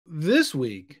This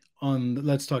week on the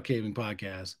Let's Talk Cabling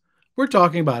podcast, we're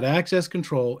talking about access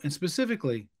control and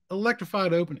specifically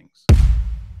electrified openings.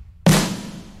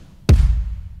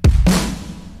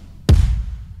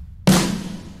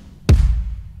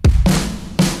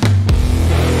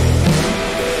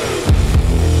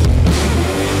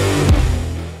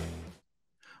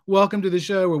 Welcome to the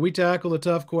show where we tackle the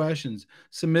tough questions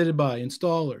submitted by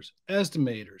installers,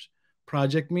 estimators,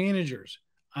 project managers,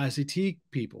 ICT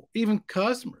people, even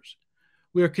customers.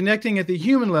 We are connecting at the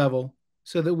human level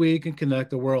so that we can connect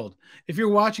the world. If you're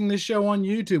watching this show on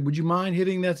YouTube, would you mind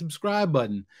hitting that subscribe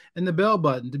button and the bell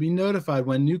button to be notified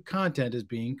when new content is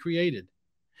being created?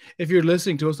 If you're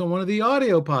listening to us on one of the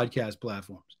audio podcast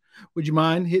platforms, would you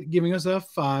mind giving us a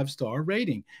 5-star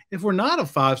rating? If we're not a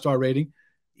 5-star rating,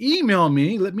 email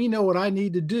me, let me know what I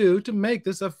need to do to make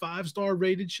this a 5-star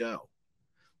rated show.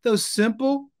 Those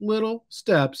simple little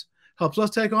steps helps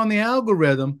us take on the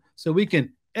algorithm so we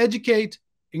can educate,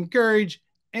 encourage,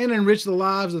 and enrich the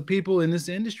lives of people in this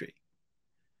industry.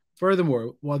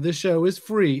 Furthermore, while this show is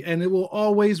free and it will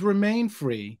always remain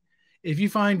free, if you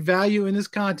find value in this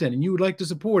content and you would like to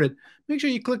support it, make sure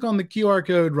you click on the QR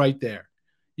code right there.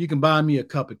 You can buy me a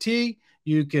cup of tea.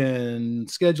 You can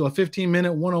schedule a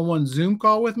 15-minute one-on-one Zoom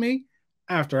call with me,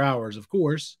 after hours, of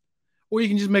course, or you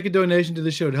can just make a donation to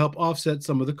the show to help offset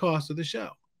some of the cost of the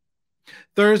show.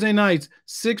 Thursday nights,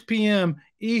 6 p.m.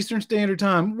 Eastern Standard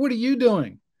Time. What are you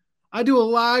doing? I do a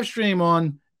live stream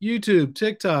on YouTube,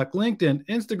 TikTok, LinkedIn,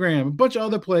 Instagram, a bunch of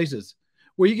other places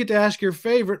where you get to ask your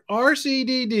favorite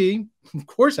RCDD, of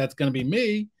course that's going to be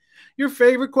me, your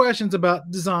favorite questions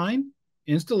about design,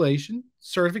 installation,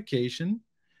 certification,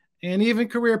 and even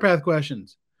career path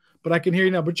questions. But I can hear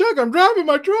you now, but Chuck, I'm driving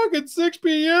my truck at 6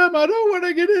 p.m. I don't want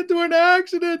to get into an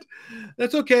accident.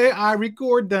 That's okay. I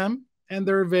record them, and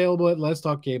they're available at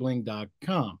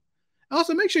letstalkcabling.com.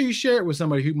 Also, make sure you share it with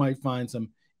somebody who might find some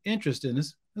interest in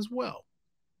this as well.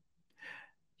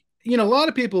 You know, a lot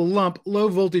of people lump low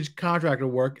voltage contractor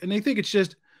work, and they think it's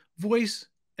just voice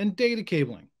and data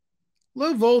cabling.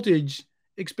 Low voltage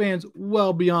expands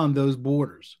well beyond those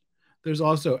borders. There's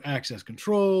also access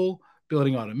control,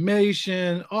 building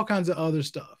automation, all kinds of other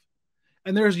stuff.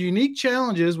 And there's unique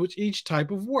challenges with each type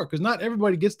of work because not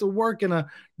everybody gets to work in a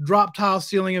drop tile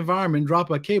ceiling environment, drop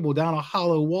a cable down a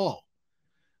hollow wall.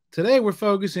 Today, we're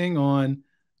focusing on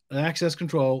access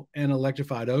control and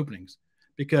electrified openings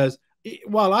because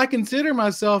while I consider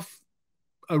myself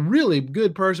a really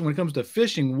good person when it comes to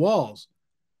fishing walls,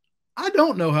 I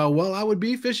don't know how well I would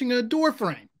be fishing a door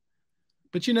frame.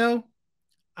 But you know,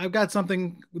 I've got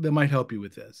something that might help you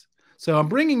with this. So I'm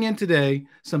bringing in today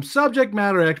some subject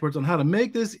matter experts on how to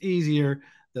make this easier,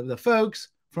 the folks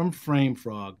from Frame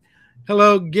Frog.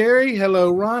 Hello, Gary.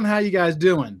 Hello, Ron. How you guys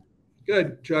doing?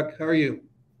 Good, Chuck. How are you?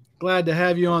 Glad to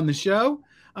have you on the show.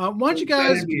 Why don't you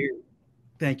guys,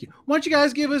 thank you. Why don't you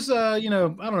guys give us,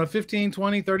 15,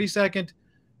 20, 30-second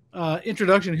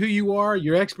introduction, who you are,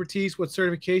 your expertise, what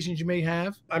certifications you may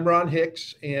have. I'm Ron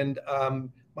Hicks, and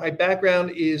my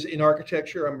background is in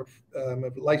architecture. I'm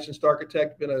a licensed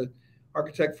architect, been an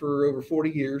architect for over 40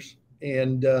 years.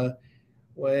 And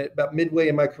about midway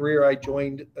in my career, I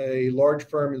joined a large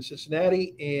firm in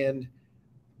Cincinnati. And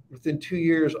within 2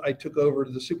 years, I took over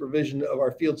the supervision of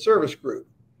our field service group.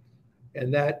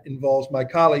 And that involves my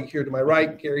colleague here to my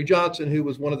right, Gary Johnson, who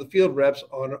was one of the field reps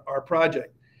on our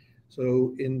project.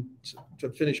 So to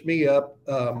finish me up,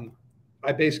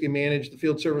 I basically managed the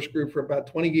field service group for about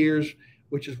 20 years,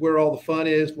 which is where all the fun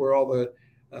is, where all the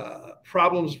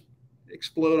problems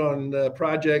explode on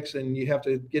projects, and you have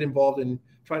to get involved in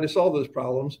trying to solve those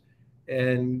problems.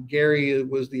 And Gary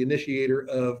was the initiator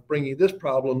of bringing this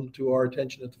problem to our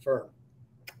attention at the firm.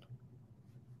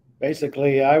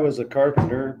 Basically, I was a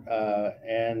carpenter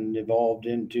and evolved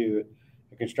into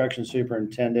a construction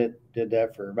superintendent, did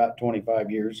that for about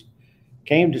 25 years.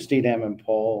 Came to Steedham and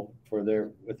Paul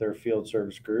with their field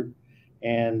service group,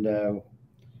 and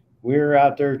we're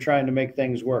out there trying to make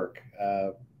things work.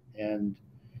 And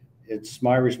it's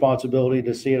my responsibility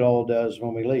to see it all does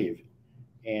when we leave.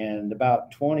 And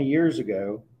about 20 years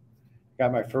ago,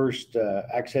 got my first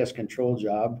access control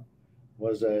job.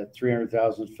 Was a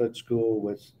 300,000 foot school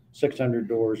with 600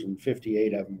 doors, and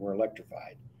 58 of them were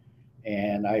electrified.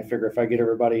 And I figure if I get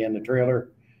everybody in the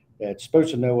trailer that's supposed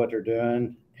to know what they're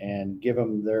doing and give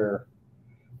them their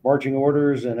marching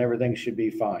orders, and everything should be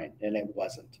fine. And it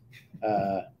wasn't.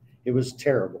 It was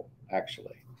terrible,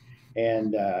 actually.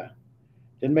 And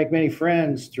didn't make many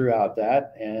friends throughout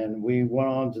that. And we went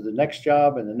on to the next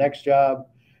job and the next job.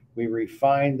 We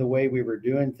refined the way we were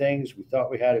doing things. We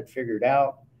thought we had it figured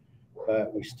out,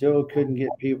 but we still couldn't get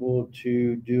people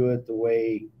to do it the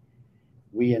way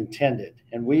we intended.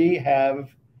 And we have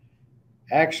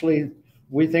actually,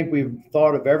 we think we've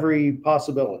thought of every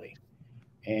possibility.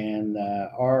 And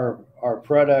our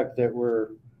product that we're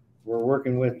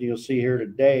working with, you'll see here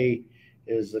today,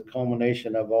 is the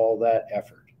culmination of all that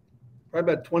effort.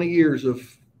 Probably about 20 years of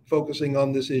focusing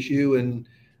on this issue, and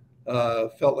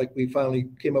felt like we finally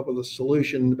came up with a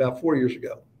solution about 4 years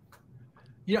ago.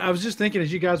 Yeah, I was just thinking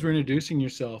as you guys were introducing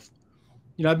yourself,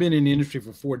 I've been in the industry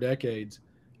for 4 decades,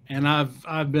 and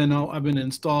I've been an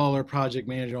installer, project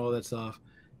manager, all that stuff,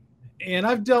 and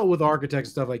I've dealt with architects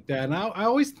and stuff like that. And I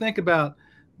always think about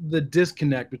the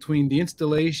disconnect between the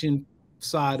installation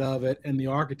side of it and the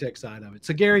architect side of it.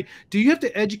 So Gary, do you have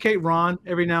to educate Ron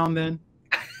every now and then?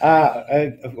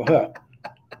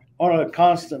 On a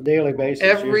constant daily basis.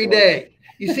 Every day.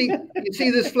 You see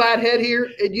this flat head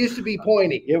here? It used to be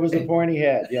pointy. It was a pointy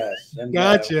head, yes. And,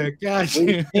 gotcha.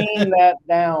 We've seen that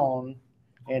down,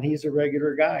 and he's a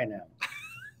regular guy now.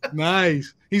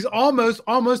 Nice. He's almost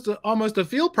a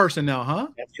field person now, huh?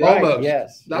 That's right. Almost.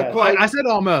 Yes. Not quite. I said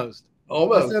almost.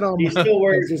 Almost. I said almost. He still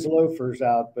wears his loafers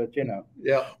out, but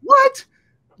Yeah. What?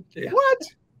 Yeah. What?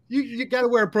 You got to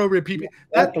wear appropriate people.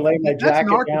 That's an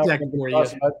architect for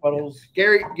you.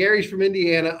 Gary's from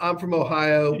Indiana. I'm from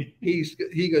Ohio. He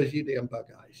goes, "You damn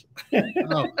Buckeyes."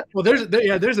 Oh, well,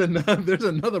 there's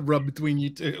another rub between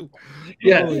you two.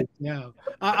 Yeah. Yeah.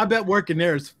 I bet working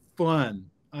there is fun.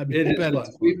 It is fun.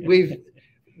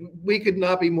 We could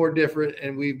not be more different,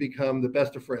 and we've become the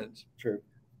best of friends. True.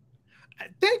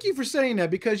 Thank you for saying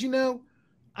that, because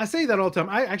I say that all the time.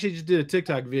 I actually just did a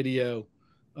TikTok video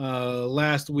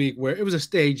last week where it was a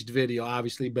staged video,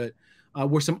 obviously, but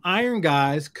where some iron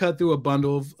guys cut through a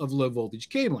bundle of low voltage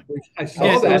cabling. I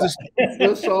saw that. It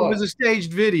was a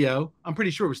staged video. I'm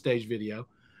pretty sure it was staged video,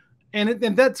 and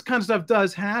that kind of stuff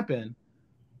does happen.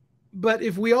 But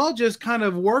if we all just kind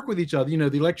of work with each other,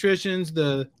 the electricians,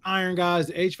 the iron guys,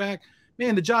 the HVAC,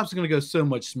 man, the job's going to go so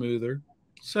much smoother.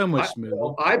 So much smoother.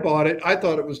 I bought it. I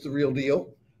thought it was the real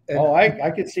deal. And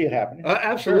I could see it happening.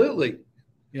 Absolutely. Sure.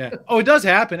 Yeah. Oh, it does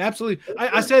happen. Absolutely.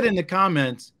 I said in the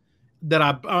comments that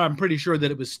I'm pretty sure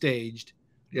that it was staged.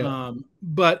 Yeah.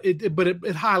 But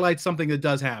it highlights something that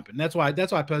does happen. That's why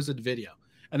I posted the video.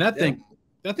 And that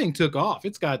thing took off.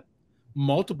 It's got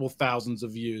multiple thousands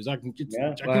of views. I couldn't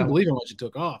believe how much it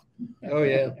took off. Oh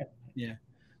yeah. Yeah.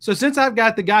 So since I've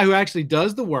got the guy who actually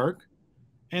does the work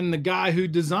and the guy who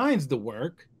designs the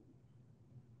work,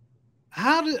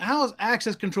 how is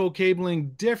access control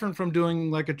cabling different from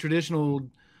doing like a traditional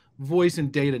voice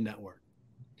and data network?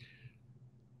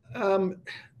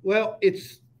 Well,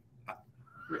 it's,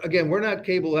 again, we're not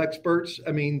cable experts.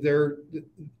 I mean,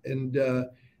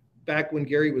 back when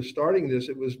Gary was starting this,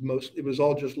 it was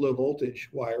all just low voltage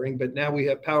wiring, but now we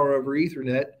have power over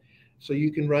Ethernet, so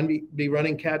you can be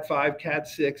running Cat 5, Cat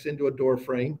 6 into a door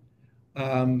frame.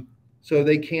 So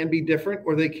they can be different,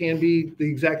 or they can be the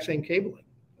exact same cabling.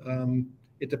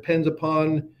 It depends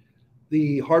upon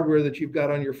the hardware that you've got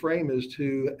on your frame as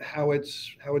to how it's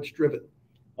driven.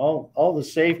 All the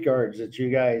safeguards that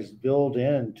you guys build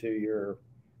into your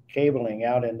cabling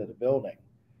out into the building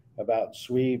about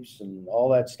sweeps and all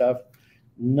that stuff,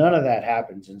 none of that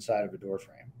happens inside of a door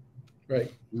frame.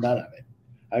 Right. None of it.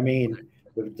 I mean,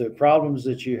 the problems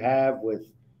that you have with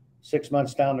 6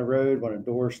 months down the road when a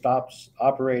door stops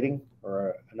operating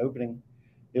or an opening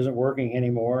isn't working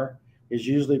anymore is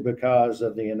usually because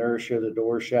of the inertia of the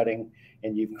door shutting,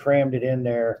 and you've crammed it in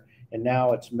there, and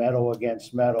now it's metal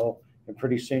against metal, and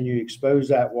pretty soon you expose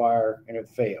that wire and it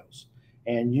fails.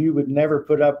 And you would never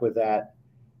put up with that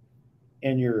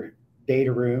in your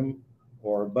data room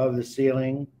or above the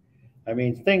ceiling. I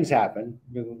mean, things happen,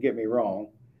 don't get me wrong.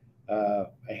 A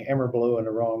hammer blow in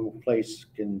the wrong place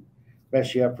can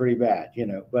mess you up pretty bad,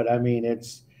 but I mean,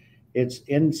 it's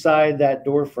inside that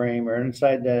door frame or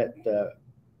inside that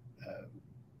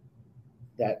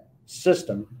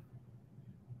system.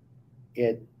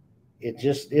 It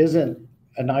just isn't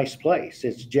a nice place.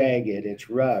 It's jagged, it's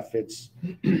rough,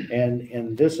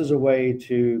 and this is a way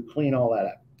to clean all that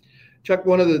up. Chuck,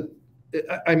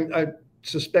 I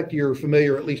suspect you're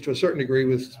familiar, at least to a certain degree,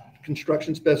 with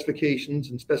construction specifications,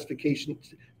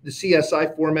 the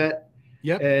CSI format.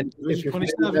 Yep. And if you're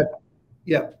 27.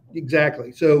 Yeah,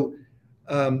 exactly. So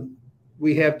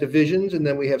we have divisions, and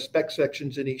then we have spec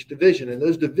sections in each division. And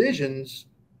those divisions,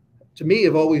 to me,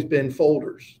 have always been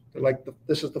folders. They're like,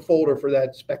 this is the folder for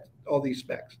that spec, all these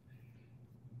specs.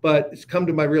 But it's come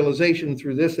to my realization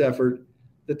through this effort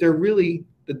that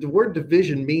the word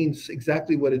division means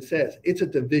exactly what it says. It's a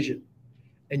division.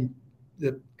 And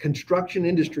the construction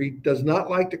industry does not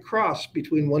like to cross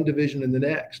between one division and the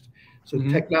next. So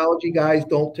technology guys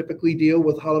don't typically deal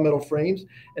with hollow metal frames,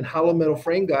 and hollow metal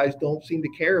frame guys don't seem to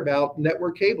care about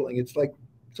network cabling. It's like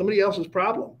somebody else's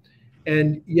problem.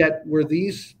 And yet where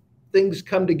these things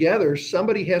come together,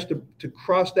 somebody has to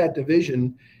cross that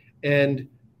division. And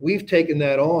we've taken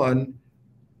that on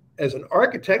as an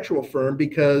architectural firm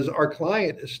because our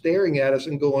client is staring at us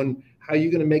and going, how are you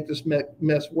going to make this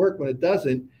mess work when it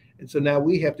doesn't? And so now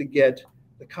we have to get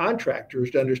the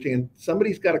contractors to understand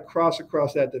somebody's got to cross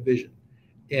across that division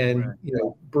and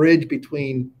bridge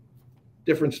between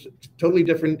totally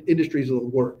different industries of the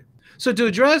work. So to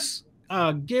address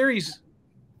Gary's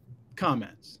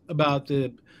comments about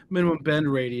the minimum bend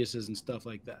radiuses and stuff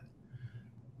like that,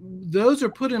 those are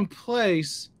put in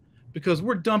place because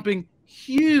we're dumping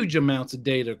huge amounts of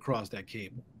data across that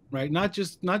cable, right? Not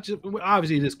just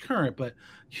obviously it is current, but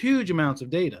huge amounts of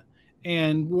data,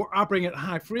 and we're operating at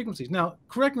high frequencies. Now,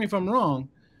 correct me if I'm wrong.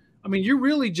 I mean, you're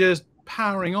really just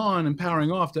powering on and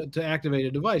powering off to activate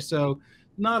a device. So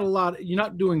not a lot, you're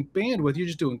not doing bandwidth, you're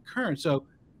just doing current. So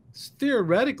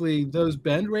theoretically, those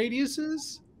bend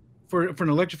radiuses for an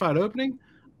electrified opening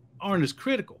aren't as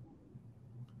critical.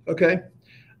 Okay.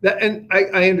 And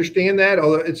I understand that,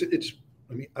 although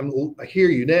I mean, I hear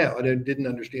you now. I didn't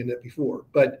understand that before,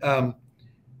 but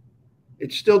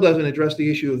it still doesn't address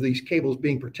the issue of these cables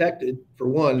being protected, for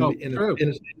one, in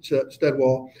a stud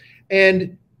wall.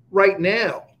 And right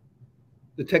now,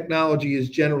 the technology is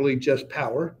generally just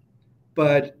power.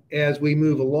 But as we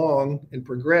move along and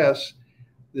progress,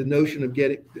 the notion of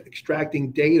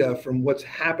extracting data from what's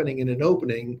happening in an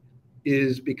opening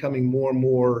is becoming more and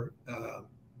more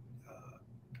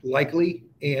likely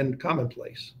and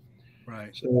commonplace.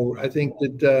 Right. So I think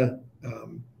that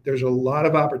there's a lot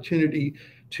of opportunity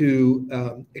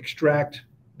to extract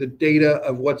the data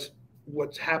of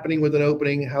what's happening with an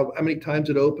opening, how many times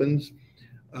it opens,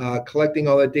 collecting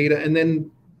all that data, and then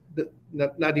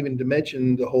not even to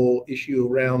mention the whole issue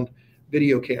around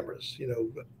video cameras,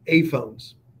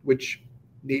 A-phones, which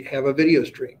have a video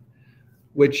stream,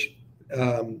 which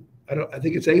I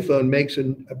think it's A-phone makes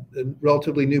a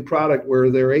relatively new product where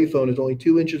their A-phone is only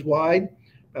 2 inches wide,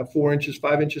 about 4 inches,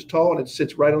 5 inches tall, and it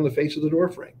sits right on the face of the door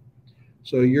frame.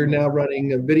 So you're now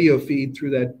running a video feed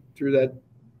through that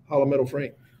hollow metal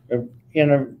frame.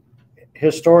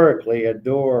 Historically, a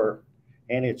door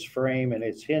and its frame and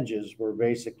its hinges were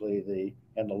basically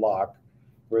and the lock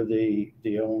were the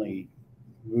only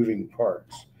moving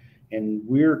parts. And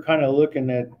we're kind of looking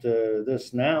at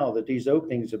this now, that these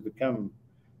openings have become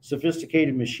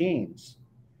sophisticated machines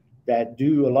that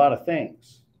do a lot of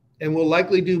things. And will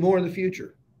likely do more in the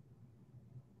future.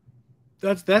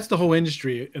 That's the whole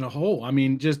industry in a whole. I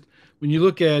mean, just when you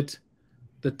look at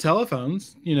the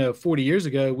telephones, 40 years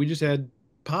ago, we just had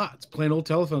POTS, plain old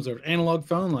telephones, or analog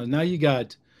phone lines. Now you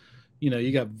got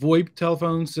VoIP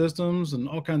telephone systems and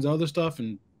all kinds of other stuff.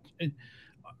 And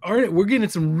we're getting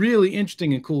some really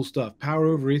interesting and cool stuff. Power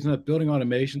over Ethernet, building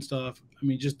automation stuff. I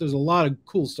mean, just there's a lot of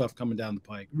cool stuff coming down the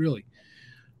pike, really.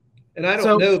 And I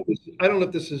don't know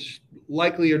if this is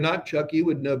likely or not, Chuck. You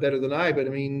would know better than I, but I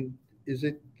mean, is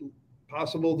it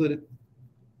possible that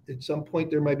at some point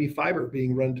there might be fiber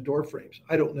being run to door frames?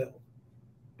 I don't know,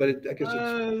 but I guess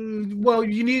it's well,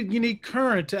 you need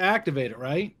current to activate it,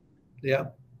 right? Yeah.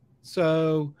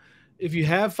 So if you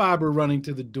have fiber running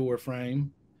to the door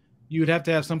frame, you would have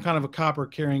to have some kind of a copper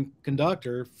carrying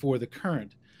conductor for the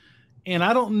current. And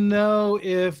I don't know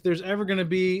if there's ever going to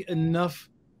be enough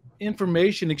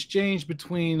information exchange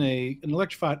between an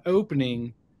electrified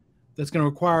opening that's going to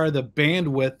require the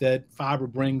bandwidth that fiber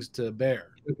brings to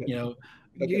bear. Okay.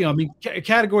 I mean,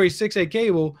 category 6A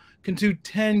cable can do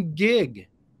 10 gig.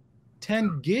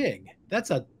 10 gig.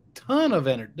 That's a ton of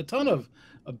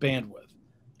bandwidth.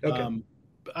 Okay.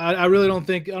 I really don't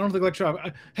think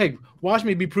electrified. Hey, watch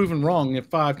me be proven wrong in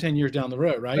 5-10 years down the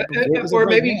road, right? Or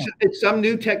maybe it's some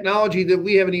new technology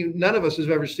that none of us has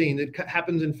ever seen that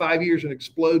happens in 5 years and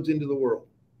explodes into the world.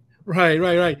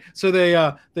 Right. So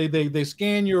they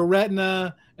scan your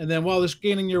retina, and then while they're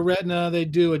scanning your retina, they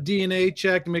do a DNA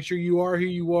check to make sure you are who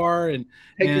you are, and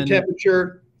take your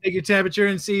temperature,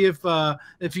 and see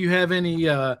if you have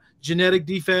any genetic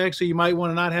defects, so you might want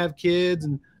to not have kids,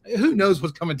 and who knows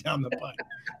what's coming down the pipe.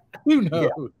 Who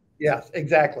knows? Yeah,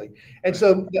 exactly. And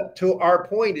so to our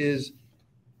point is,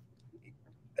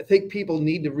 I think people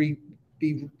need to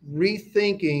be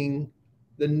rethinking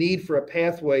the need for a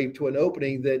pathway to an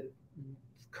opening that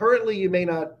currently you may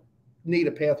not need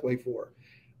a pathway for.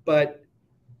 But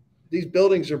these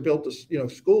buildings are built to,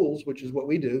 schools, which is what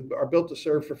we do, are built to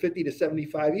serve for 50 to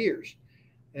 75 years.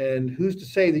 And who's to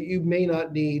say that you may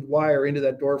not need wire into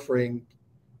that door frame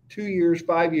 2 years,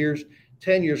 5 years,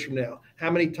 10 years from now? how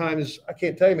many times, I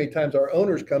can't tell you how many times our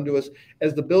owners come to us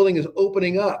as the building is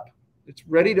opening up. It's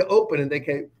ready to open, and they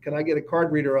can I get a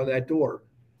card reader on that door?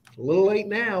 It's a little late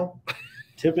now.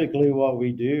 Typically, what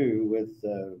we do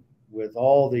with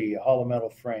all the hollow metal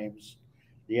frames,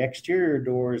 the exterior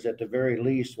doors at the very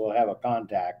least will have a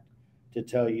contact to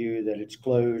tell you that it's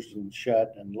closed and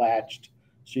shut and latched,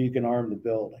 so you can arm the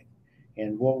building.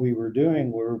 And what we were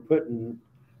doing, we were putting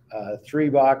 3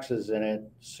 boxes in it,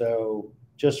 so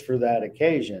just for that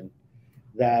occasion,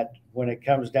 that when it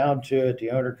comes down to it,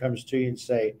 the owner comes to you and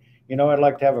say, you know, I'd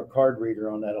like to have a card reader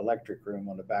on that electric room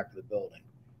on the back of the building.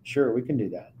 Sure, we can do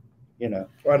that. You know,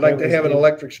 or I'd like to have an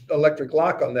electric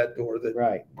lock on that door that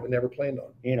right. we never planned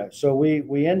on. You know, so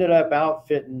we ended up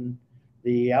outfitting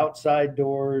the outside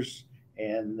doors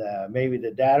and maybe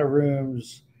the data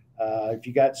rooms. If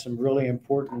you got some really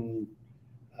important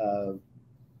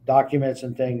documents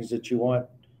and things that you want,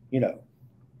 you know,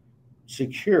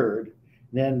 secured,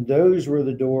 then those were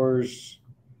the doors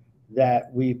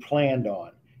that we planned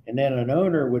on. And then an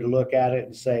owner would look at it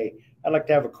and say, I'd like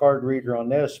to have a card reader on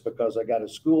this because I got a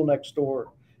school next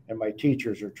door and my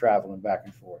teachers are traveling back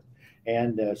and forth.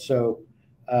 And so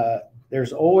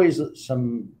there's always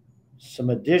some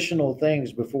additional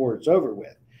things before it's over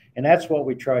with. And that's what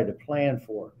we tried to plan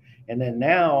for. And then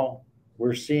now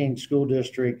we're seeing school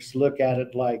districts look at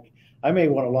it like, I may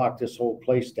want to lock this whole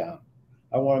place down.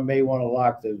 I may want to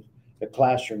lock the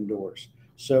classroom doors.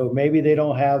 So maybe they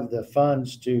don't have the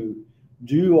funds to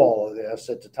do all of this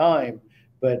at the time,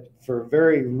 but for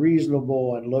very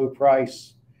reasonable and low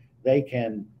price, they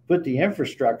can put the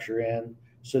infrastructure in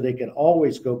so they can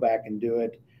always go back and do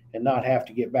it and not have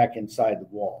to get back inside the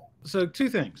wall. So 2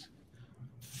 things.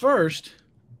 First,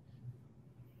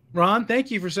 Ron,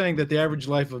 thank you for saying that the average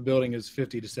life of a building is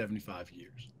 50 to 75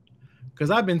 years. Because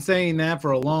I've been saying that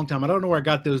for a long time. I don't know where I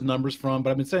got those numbers from,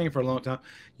 but I've been saying it for a long time.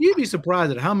 You'd be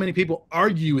surprised at how many people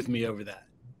argue with me over that.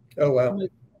 Oh, wow.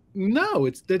 No,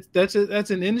 that's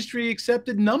an industry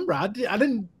accepted number. I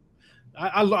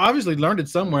obviously learned it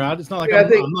somewhere. It's not like I'm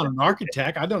not an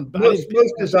architect. Most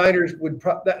designers would.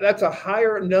 That's a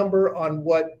higher number on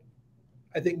what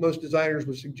I think most designers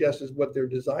would suggest is what their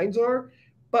designs are.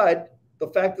 But the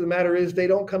fact of the matter is, they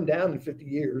don't come down in 50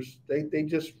 years. They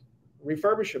just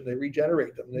refurbish them. They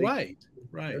regenerate them. Right.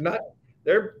 They're not.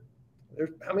 They're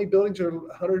how many buildings are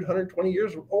 100, 120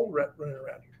 years old running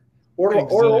around here, or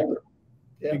older.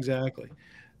 Yeah. Exactly.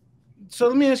 So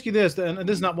let me ask you this, and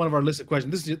this is not one of our listed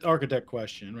questions. This is an architect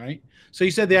question, right? So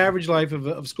you said the average life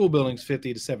of school buildings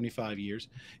 50 to 75 years.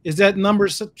 Is that number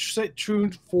true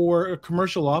for a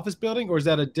commercial office building, or is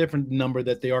that a different number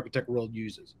that the architect world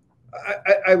uses?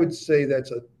 I would say that's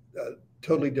a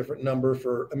totally different number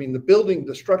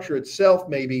the structure itself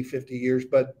may be 50 years,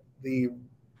 but the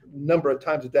number of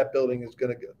times that building is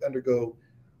going to undergo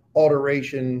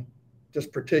alteration,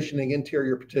 just partitioning,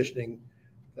 interior partitioning,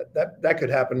 that could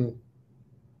happen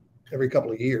every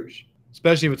couple of years,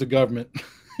 especially if it's a government.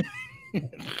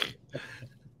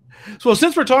 So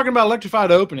since we're talking about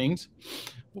electrified openings,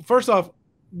 well, first off,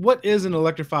 what is an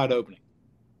electrified opening?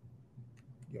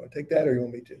 You want to take that, or you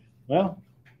want me to? Well,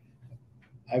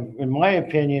 in my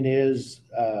opinion, is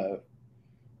that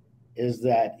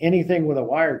anything with a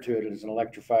wire to it is an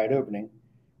electrified opening,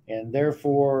 and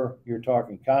therefore you're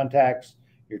talking contacts,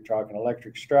 you're talking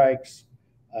electric strikes,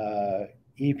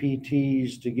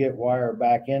 EPTs to get wire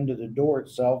back into the door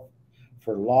itself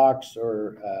for locks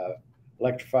or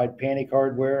electrified panic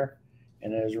hardware.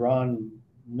 And as Ron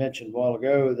mentioned a while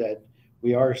ago, that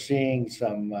we are seeing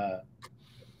some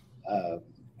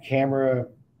camera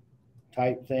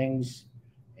type things,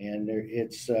 and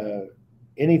it's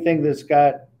anything that's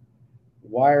got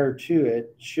wire to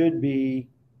it should be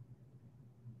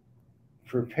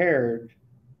prepared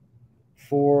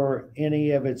for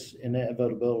any of its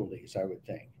inevitabilities, I would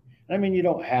think. I mean, you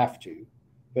don't have to,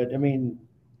 but I mean,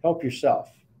 help yourself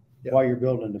while you're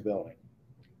building the building.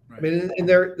 Right. I mean, and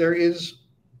there's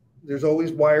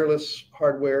always wireless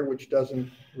hardware, which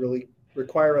doesn't really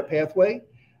require a pathway,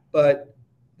 but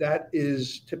that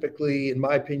is typically, in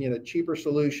my opinion, a cheaper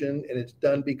solution, and it's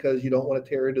done because you don't want to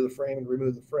tear into the frame and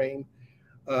remove the frame.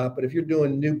 But if you're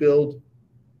doing new build,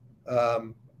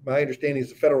 my understanding is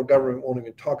the federal government won't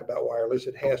even talk about wireless.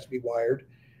 It has to be wired.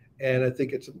 And I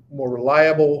think it's more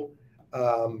reliable.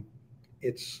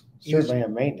 It's certainly a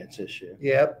maintenance issue.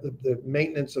 Yeah, the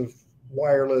maintenance of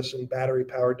wireless and battery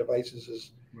powered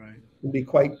devices can be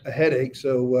quite a headache.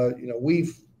 So we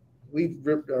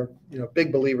are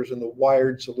big believers in the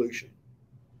wired solution.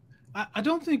 I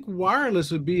don't think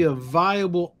wireless would be a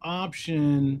viable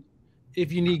option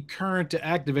if you need current to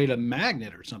activate a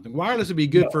magnet or something. Wireless would be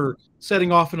good for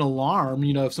setting off an alarm.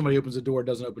 You know, if somebody opens a door,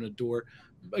 doesn't open a door.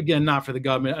 Again, not for the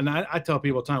government. And I tell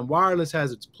people all the time, wireless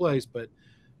has its place, but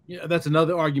you know, that's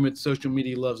another argument social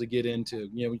media loves to get into.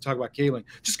 You know, when you talk about cabling,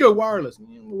 just go wireless.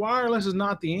 Wireless is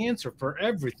not the answer for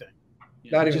everything.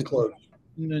 You know, not even close.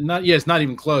 It's not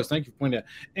even close. Thank you for pointing out.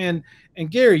 And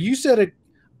Gary, you said it.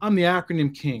 I'm the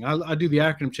acronym king. I do the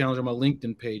acronym challenge on my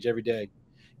LinkedIn page every day.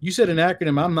 You said an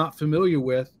acronym I'm not familiar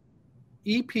with.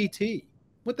 EPT.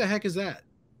 What the heck is that?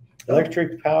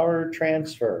 Electric power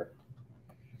transfer.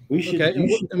 We should. Okay.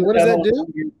 And what does that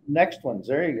do? Next ones.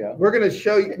 There you go. We're going to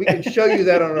show you. We can show you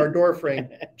that on our door frame,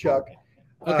 Chuck.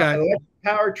 Okay. Electric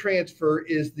power transfer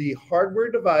is the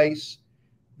hardware device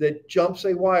that jumps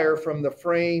a wire from the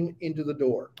frame into the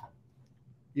door.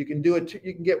 You can do it.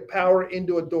 You can get power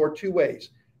into a door two ways: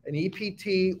 an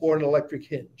EPT or an electric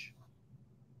hinge.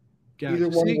 Gotcha. Either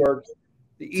one works.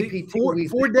 The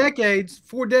EPT. Four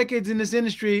decades in this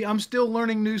industry. I'm still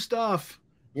learning new stuff.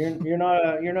 You're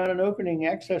not an opening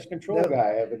access control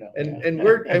guy, evidently.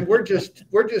 And we're just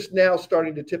now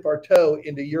starting to tip our toe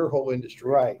into your whole industry.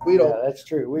 Right. We don't. Yeah, that's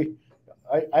true.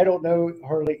 I don't know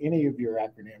hardly any of your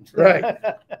acronyms. Right.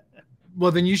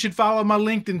 Well, then you should follow my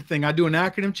LinkedIn thing. I do an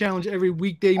acronym challenge every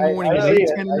weekday morning at at 8:10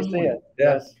 it. in the morning.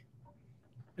 Yes.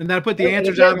 And then I put the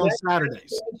answers out on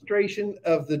Saturdays. Demonstration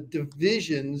of the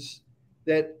divisions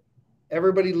that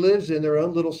everybody lives in their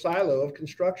own little silo of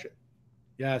construction.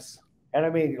 Yes. And I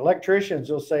mean, electricians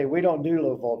will say we don't do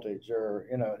low voltage, or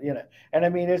and I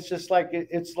mean, it's just like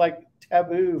it's like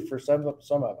taboo for some of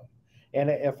them. And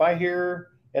if I hear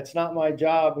it's not my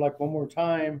job, like one more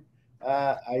time,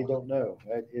 I don't know.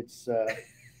 It's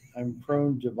I'm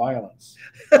prone to violence.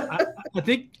 I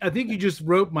think you just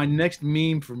wrote my next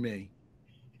meme for me.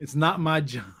 It's not my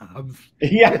job.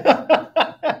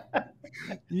 Yeah.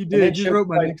 You did. You wrote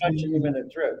my next meme. In the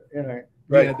throat,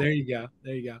 Right. Yeah, there you go.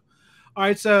 There you go. All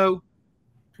right, so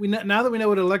now that we know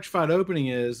what electrified opening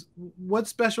is, what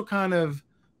special kind of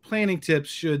planning tips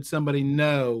should somebody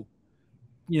know,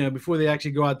 before they actually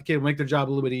go out the cable, make their job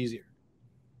a little bit easier?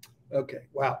 Okay.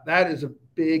 Wow. That is a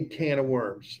big can of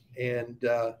worms. And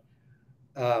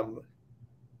I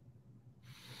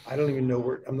don't even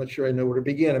know I'm not sure I know where to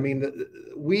begin. I mean,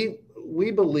 we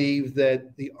believe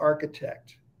that the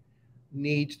architect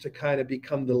needs to kind of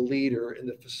become the leader and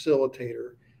the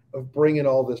facilitator of bringing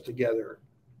all this together.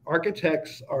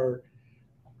 Architects are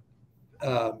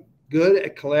good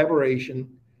at collaboration,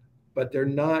 but they're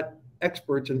not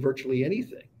experts in virtually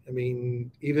anything. I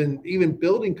mean, even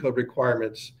building code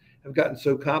requirements have gotten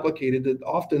so complicated that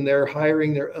often they're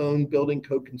hiring their own building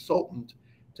code consultant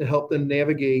to help them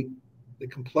navigate the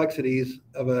complexities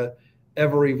of a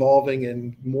ever-evolving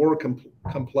and more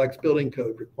complex building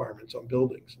code requirements on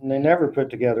buildings. And they never put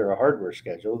together a hardware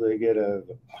schedule. They get a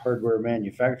hardware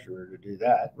manufacturer to do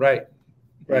that. Right.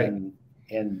 And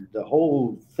the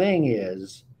whole thing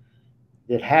is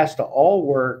it has to all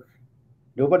work.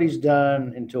 Nobody's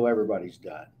done until everybody's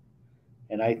done.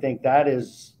 And I think that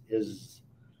is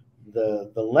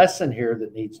the lesson here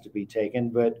that needs to be taken.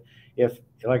 But if,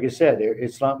 like I said,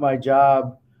 it's not my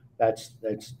job. I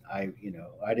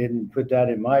didn't put that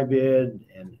in my bid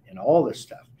and all this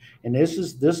stuff. And this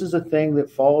is a thing that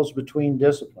falls between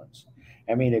disciplines.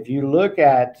 I mean, if you look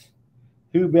at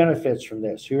who benefits from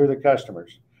this, who are the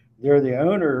customers? They're the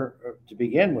owner to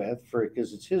begin with,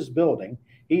 because it's his building.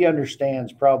 He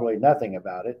understands probably nothing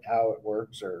about it, how it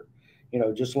works, or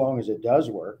just as long as it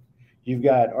does work. You've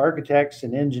got architects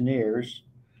and engineers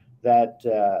that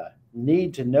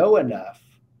need to know enough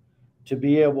to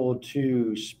be able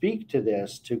to speak to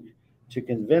this, to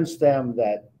convince them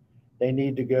that they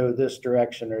need to go this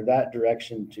direction or that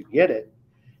direction to get it.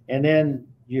 And then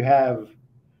you have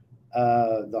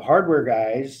the hardware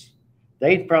guys.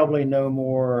 They probably know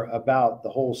more about the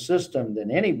whole system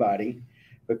than anybody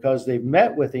because they've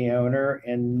met with the owner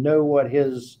and know what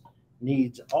his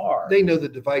needs are. They know the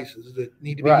devices that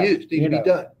need to be used, need to be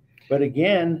done. But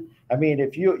again, I mean,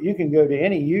 if you can go to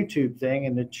any YouTube thing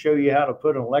and it show you how to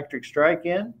put an electric strike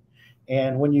in,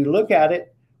 and when you look at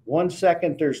it, 1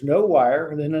 second there's no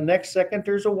wire, and then the next second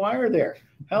there's a wire there.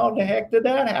 How in the heck did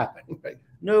that happen? Right.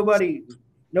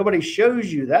 Nobody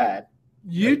shows you that.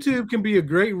 YouTube can be a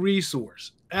great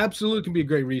resource. Absolutely can be a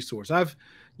great resource. I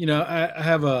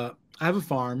have a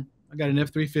farm. I got an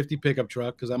F-350 pickup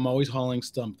truck because I'm always hauling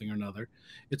something or another.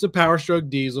 It's a Power Stroke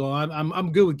diesel.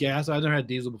 I'm good with gas. I've never had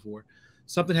diesel before.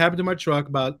 Something happened to my truck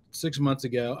about 6 months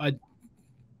ago. I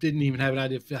didn't even have an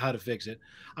idea how to fix it.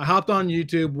 I hopped on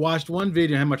YouTube, watched one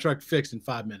video, and had my truck fixed in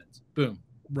 5 minutes. Boom,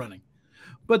 running.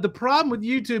 But the problem with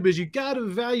YouTube is you got to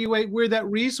evaluate where that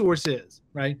resource is,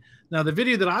 right? Now, the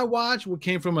video that I watched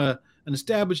came from an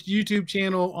established YouTube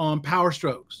channel on power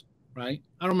strokes, right?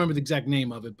 I don't remember the exact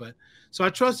name of it, but so I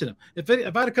trusted him. If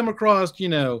I'd have come across,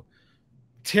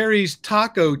 Terry's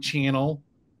Taco channel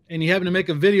and you happen to make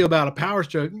a video about a power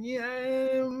stroke,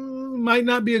 might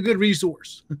not be a good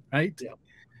resource, right? Yeah.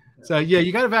 So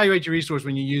you got to evaluate your resource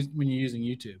when you're using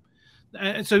YouTube.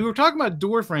 And so we were talking about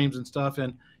door frames and stuff,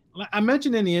 and I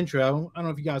mentioned in the intro, I don't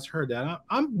know if you guys heard that,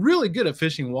 I'm really good at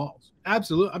fishing walls.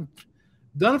 Absolutely. I've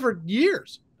done it for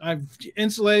years. I've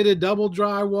insulated, double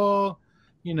drywall,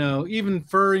 even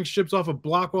furring strips off a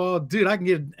block wall. Dude, I can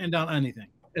get and down anything.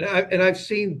 And I've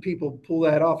seen people pull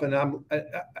that off, and I'm,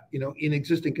 in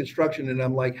existing construction, and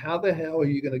I'm like, how the hell are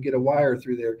you going to get a wire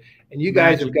through there? And you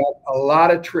guys have got a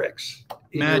lot of tricks.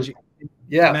 Magic.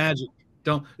 Magic.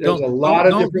 There's a lot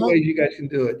of different ways you guys can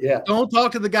do it. Yeah. Don't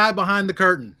talk to the guy behind the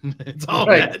curtain. It's all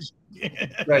magic.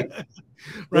 Right.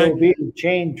 Right. Be the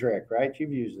chain trick, right?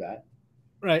 You've used that.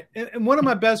 Right. And one of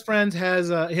my best friends has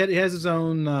he has his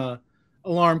own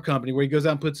alarm company where he goes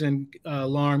out and puts in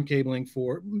alarm cabling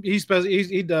for. He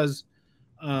does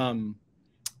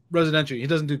residential. He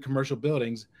doesn't do commercial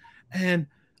buildings, and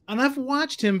I've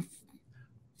watched him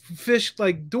fish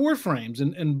like door frames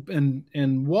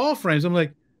and wall frames. I'm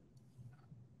like,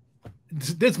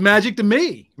 that's magic to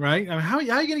me, right? I mean, how are you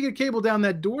going to get a cable down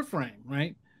that door frame,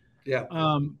 right? Yeah.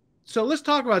 So let's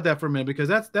talk about that for a minute, because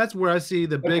that's where I see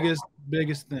the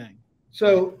biggest thing.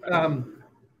 So,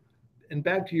 and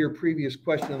back to your previous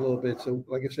question a little bit. So,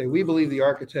 like I say, we believe the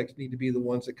architects need to be the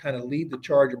ones that kind of lead the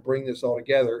charge and bring this all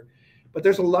together. But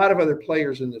there's a lot of other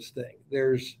players in this thing.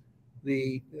 There's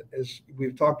as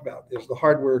we've talked about, there's the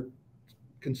hardware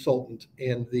consultant,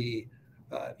 and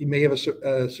you may have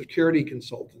a security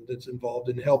consultant that's involved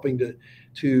in helping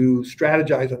to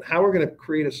strategize on how we're going to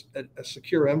create a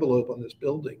secure envelope on this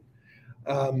building.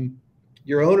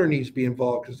 Your owner needs to be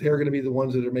involved, because they're going to be the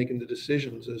ones that are making the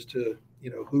decisions as to,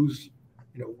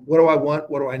 what do I want?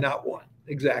 What do I not want?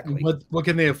 Exactly. What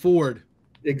can they afford?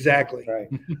 Exactly. Right.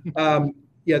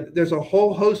 There's a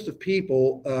whole host of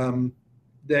people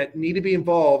that need to be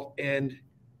involved, and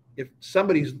if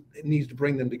somebody needs to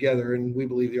bring them together, and we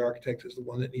believe the architect is the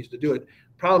one that needs to do it.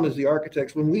 Problem is, the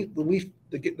architects,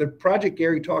 the project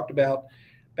Gary talked about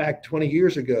back 20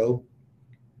 years ago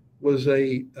was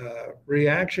a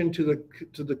reaction to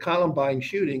the Columbine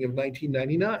shooting of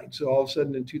 1999. So all of a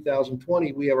sudden in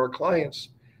 2020, we have our clients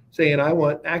saying, I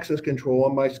want access control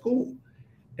on my school.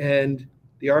 And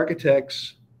the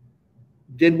architects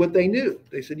did what they knew.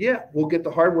 They said, yeah, we'll get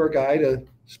the hardware guy to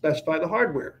specify the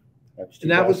hardware.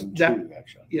 That was 2002,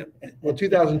 actually. Yeah. Well,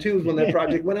 2002 is when that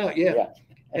project went out. Yeah.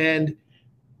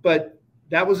 But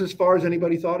that was as far as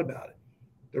anybody thought about it.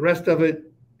 The rest of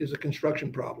it is a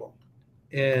construction problem.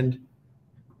 And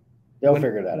they'll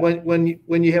figure that out. When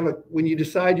you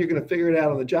decide you're going to figure it out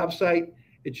on the job site,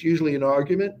 it's usually an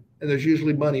argument, and there's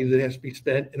usually money that has to be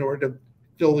spent in order to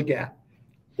fill the gap.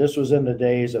 This was in the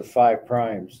days of 5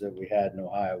 primes that we had in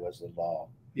Ohio was the law.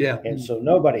 Yeah. And so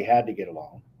nobody had to get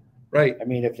along. Right. I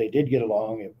mean, if they did get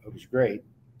along, it was great.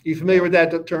 You familiar with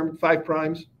that term, 5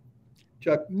 primes,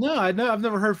 Chuck? No, I've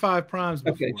never heard 5 primes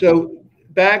before. Okay, so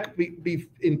back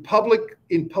in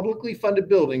publicly funded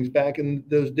buildings back in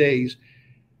those days,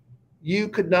 you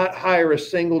could not hire a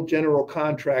single general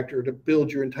contractor to build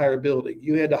your entire building.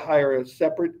 You had to hire a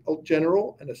separate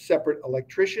general and a separate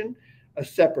electrician, a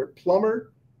separate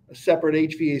plumber, a separate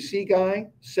HVAC guy,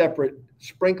 separate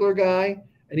sprinkler guy,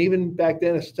 and even back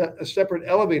then a separate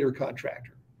elevator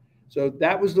contractor. So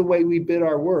that was the way we bid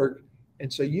our work.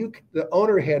 And so the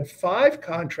owner had 5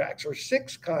 contracts or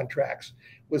 6 contracts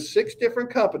with 6 different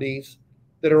companies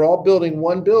that are all building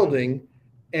one building,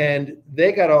 and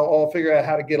they got to all figure out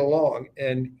how to get along.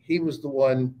 And he was the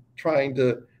one trying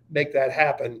to make that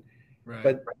happen. Right.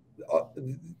 But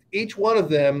each one of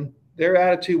them, their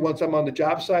attitude once I'm on the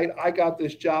job site, I got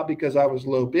this job because I was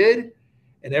low bid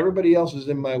and everybody else is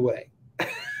in my way.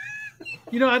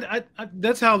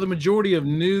 That's how the majority of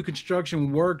new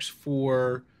construction works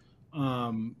for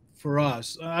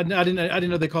us. I didn't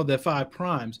know they called that 5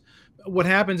 primes. What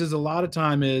happens is a lot of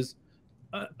time is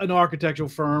an architectural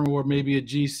firm or maybe a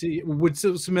GC would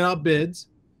submit out bids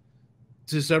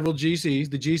to several GCs.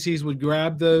 The GCs would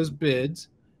grab those bids,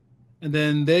 and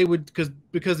then they would,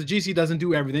 because the GC doesn't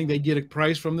do everything, they get a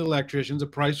price from the electricians, a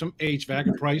price from HVAC,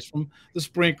 a price from the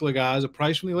sprinkler guys, a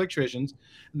price from the electricians,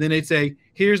 and then they'd say,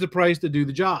 here's the price to do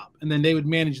the job, and then they would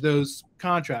manage those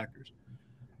contractors.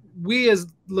 We as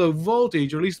low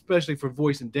voltage, or at least especially for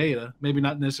voice and data, maybe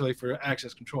not necessarily for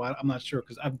access control, I'm not sure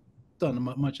because I've done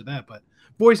much of that, but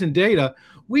voice and data,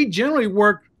 we generally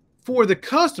work for the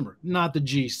customer, not the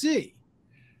GC.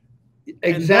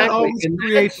 Exactly. And that always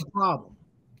creates a problem.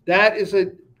 That is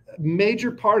a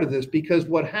major part of this, because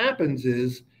what happens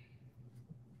is,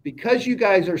 because you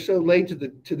guys are so late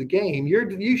to the game,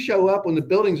 you show up when the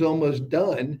building's almost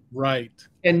done, right?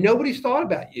 And nobody's thought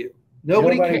about you.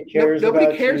 Nobody cares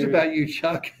about you,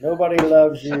 Chuck. Nobody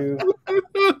loves you.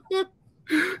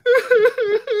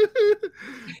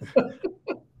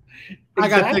 I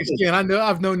got thick skin.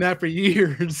 I've known that for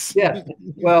years. Yeah.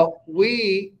 Well,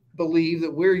 we believe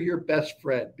that we're your best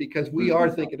friend because we are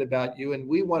thinking about you, and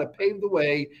we want to pave the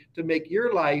way to make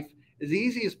your life as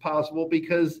easy as possible,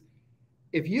 because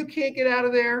if you can't get out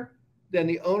of there, then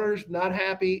the owner's not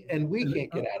happy and we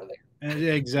can't get out of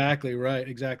there. Exactly right.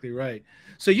 Exactly right.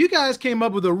 So you guys came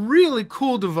up with a really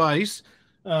cool device.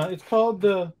 It's called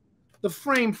the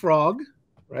frame frog.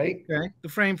 Right. Okay. The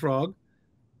frame frog.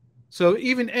 So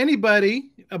even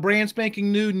anybody, a brand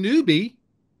spanking new newbie,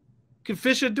 can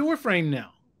fish a door frame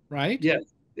now, right? Yes,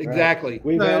 exactly.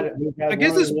 Right. I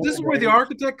guess this is where the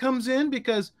architect comes in,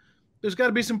 because there's got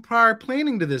to be some prior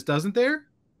planning to this, doesn't there?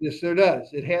 Yes, there does.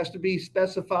 It has to be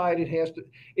specified. It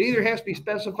either has to be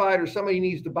specified, or somebody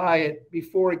needs to buy it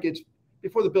before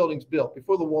the building's built,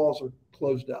 before the walls are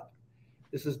closed up.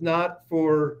 This is not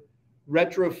for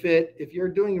retrofit. If you're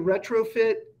doing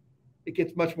retrofit, it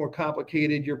gets much more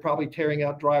complicated. You're probably tearing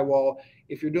out drywall.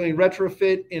 If you're doing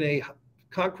retrofit in a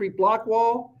concrete block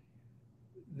wall,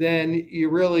 then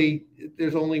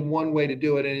there's only one way to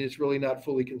do it, and it's really not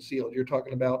fully concealed. You're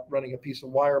talking about running a piece of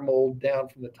wire mold down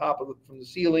from the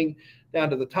ceiling down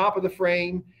to the top of the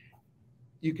frame.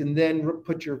 You can then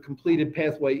put your completed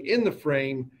pathway in the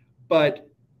frame, but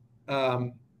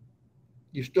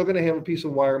you're still going to have a piece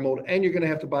of wire mold, and you're going to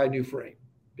have to buy a new frame,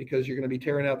 because you're going to be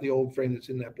tearing out the old frame that's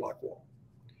in that block wall.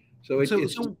 So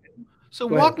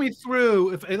walk me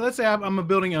through. If let's say I'm a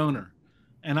building owner,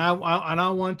 and I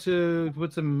want to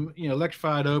put some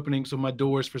electrified openings so my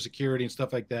doors for security and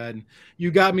stuff like that. And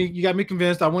you got me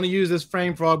convinced. I want to use this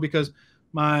frame frog because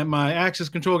my access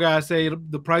control guys say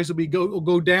the price will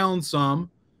go down some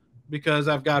because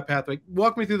I've got pathway.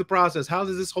 Walk me through the process. How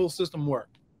does this whole system work?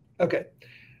 Okay,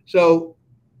 so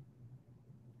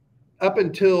up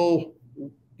until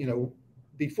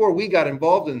before we got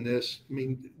involved in this, I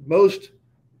mean,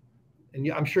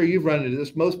 and I'm sure you've run into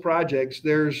this, most projects,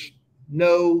 there's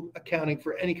no accounting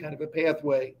for any kind of a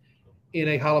pathway in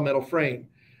a hollow metal frame.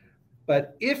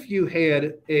 But if you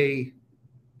had a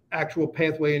actual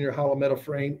pathway in your hollow metal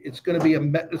frame, it's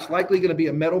likely going to be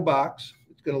a metal box.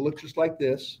 It's going to look just like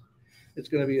this. It's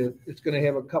going to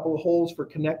have a couple of holes for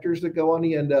connectors that go on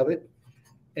the end of it.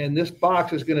 And this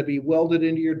box is going to be welded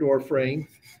into your door frame.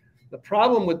 The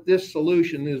problem with this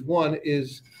solution is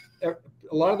a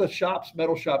lot of the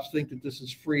metal shops think that this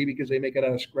is free because they make it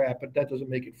out of scrap, but that doesn't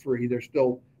make it free. They're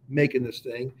still making this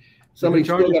thing. Somebody's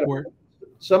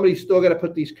still got to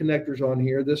put these connectors on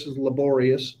here. This is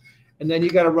laborious. And then you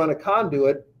got to run a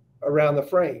conduit around the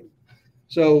frame.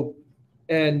 So,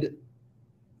 and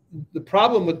the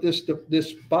problem with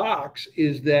this box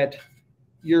is that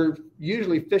you're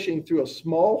usually fishing through a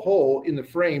small hole in the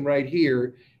frame right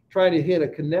here, trying to hit a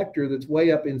connector that's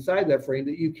way up inside that frame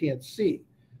that you can't see.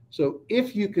 So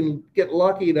if you can get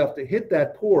lucky enough to hit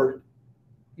that port,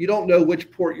 you don't know which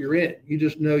port you're in. You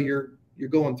just know you're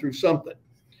going through something.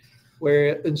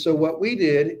 And so what we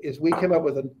did is we came up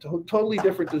with a totally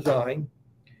different design.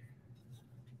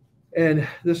 And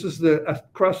this is a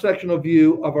cross-sectional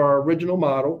view of our original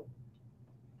model.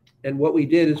 And what we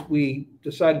did is we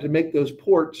decided to make those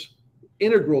ports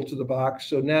integral to the box.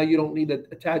 So now you don't need to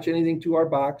attach anything to our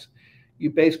box. You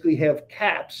basically have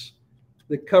caps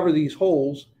that cover these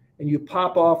holes, and you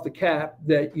pop off the cap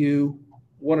that you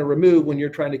want to remove when you're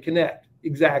trying to connect.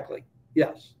 Exactly.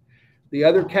 Yes. The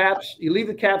other caps, you leave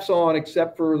the caps on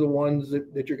except for the ones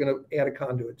that you're going to add a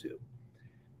conduit to.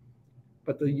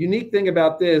 But the unique thing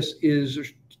about this is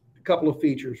there's a couple of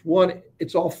features. One,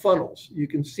 it's all funnels. You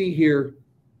can see here,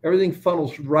 everything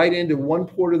funnels right into one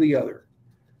port or the other.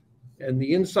 And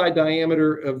the inside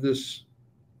diameter of this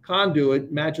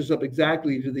conduit matches up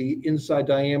exactly to the inside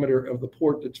diameter of the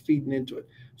port that's feeding into it.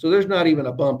 So there's not even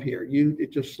a bump here.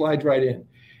 It just slides right in.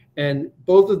 And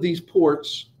both of these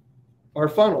ports are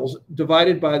funnels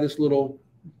divided by this little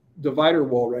divider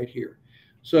wall right here.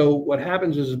 So what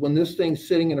happens is when this thing's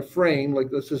sitting in a frame,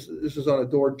 like this is on a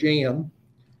door jamb,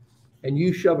 and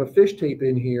you shove a fish tape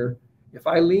in here, if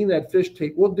I lean that fish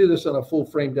tape, we'll do this on a full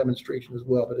frame demonstration as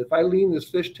well, but if I lean this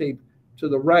fish tape to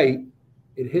the right,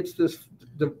 it hits this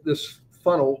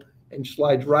funnel and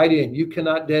slides right in. You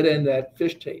cannot dead end that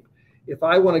fish tape. If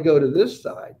I want to go to this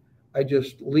side, I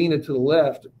just lean it to the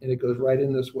left and it goes right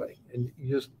in this way. And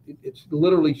you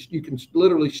can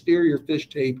literally steer your fish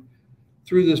tape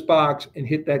through this box and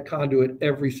hit that conduit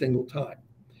every single time.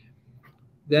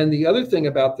 Then the other thing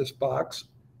about this box,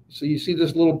 so you see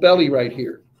this little belly right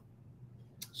here.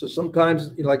 So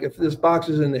sometimes, like if this box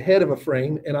is in the head of a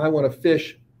frame and I want to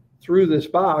fish through this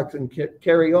box and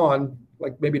carry on,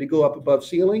 like maybe to go up above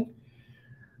ceiling.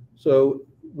 So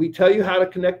we tell you how to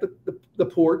connect the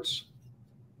ports.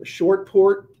 The short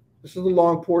port, this is the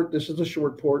long port, this is the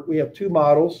short port. We have two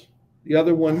models. The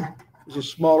other one is a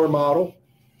smaller model,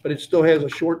 but it still has a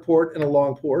short port and a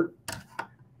long port.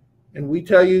 And we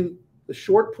tell you the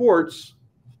short ports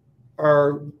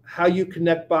are how you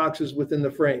connect boxes within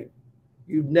the frame.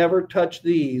 You never touch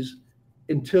these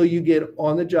until you get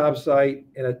on the job site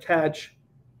and attach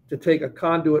to take a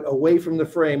conduit away from the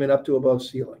frame and up to above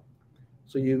ceiling.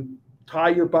 So you tie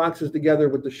your boxes together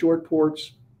with the short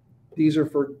ports. These are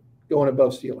for going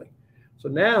above ceiling. So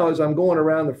now as I'm going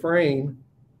around the frame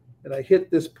and I hit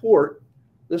this port,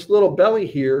 this little belly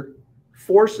here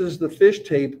forces the fish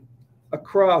tape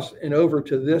across and over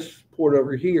to this port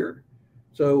over here.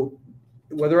 So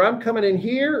whether I'm coming in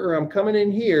here or I'm coming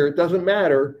in here, it doesn't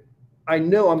matter. I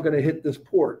know I'm going to hit this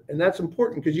port. And that's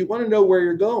important because you want to know where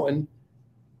you're going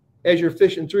as you're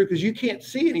fishing through, because you can't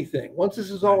see anything. Once this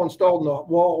is all installed in the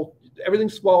wall,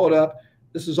 everything's swallowed up.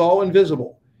 This is all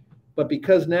invisible. But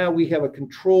because now we have a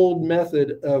controlled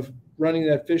method of running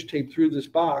that fish tape through this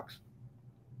box,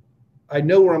 I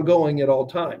know where I'm going at all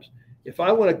times. If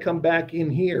I want to come back in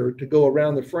here to go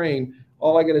around the frame,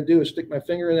 all I got to do is stick my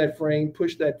finger in that frame,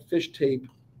 push that fish tape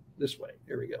this way.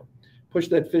 Here we go. Push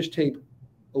that fish tape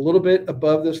a little bit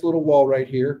above this little wall right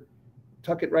here,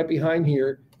 tuck it right behind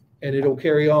here, and it'll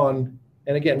carry on.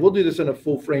 And again, we'll do this in a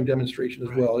full frame demonstration as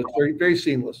well. It's very, very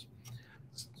seamless.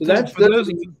 So that's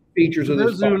those features of this.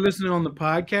 For those who are listening on the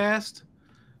podcast,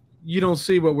 you don't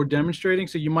see what we're demonstrating,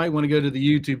 so you might want to go to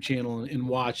the YouTube channel and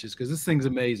watch this because this thing's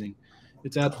amazing.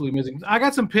 It's absolutely amazing. I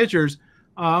got some pictures.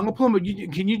 I'm gonna pull them. But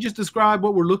can you just describe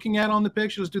what we're looking at on the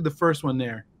picture? Let's do the first one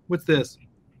there. What's this?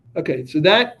 Okay, so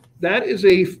that is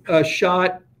a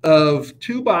shot of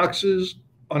two boxes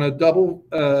on a double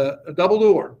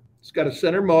door. It's got a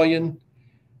center mullion.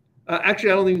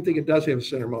 Actually, I don't even think it does have a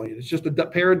center mullion. It's just a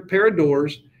pair of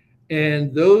doors,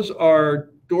 and those are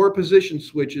door position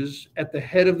switches at the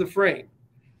head of the frame.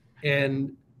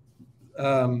 And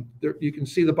there, you can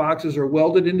see the boxes are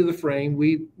welded into the frame.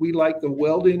 We like the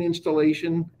welded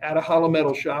installation at a hollow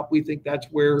metal shop. We think that's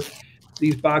where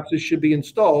these boxes should be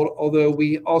installed, although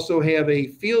we also have a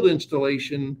field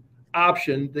installation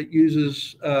option that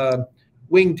uses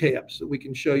wing tabs that we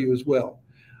can show you as well.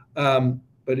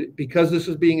 But because this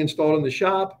is being installed in the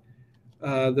shop,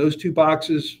 those two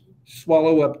boxes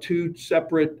swallow up two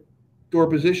separate door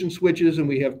position switches, and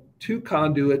we have two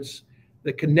conduits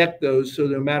that connect those. So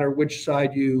no matter which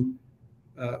side you,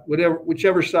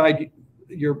 whichever side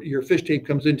your fish tape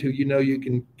comes into, you know you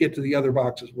can get to the other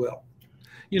box as well.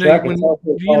 You know, Chuck, it's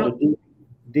also called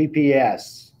a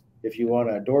DPS if you want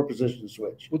a door position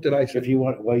switch. What did I say? If you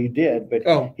want, well, you did, but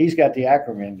he's got the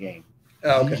acronym game.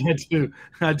 Oh, okay.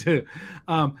 I do.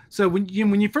 So when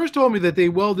you first told me that they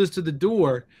weld this to the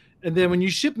door, and then when you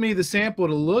shipped me the sample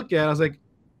to look at, I was like,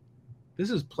 this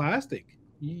is plastic.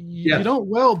 You don't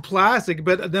weld plastic,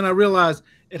 but then I realized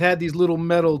it had these little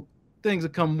metal things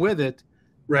that come with it.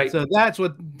 Right. So that's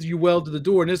what you weld to the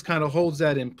door, and this kind of holds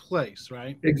that in place,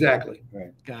 right? Exactly.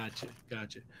 Right. Gotcha.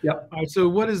 Yep. All right. So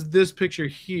what is this picture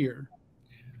here?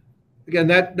 Again,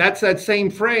 that's that same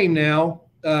frame now.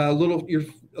 You're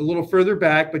a little further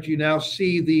back, but you now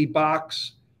see the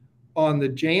box on the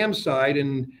jam side,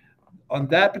 and on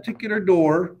that particular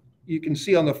door, you can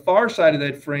see on the far side of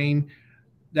that frame,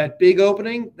 that big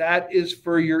opening, that is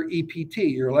for your EPT,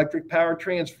 your electric power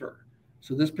transfer.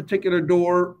 So this particular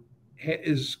door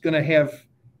is going to have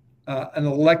an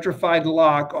electrified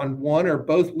lock on one or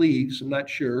both leaves. I'm not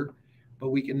sure, but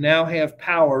we can now have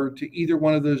power to either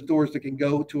one of those doors that can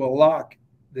go to a lock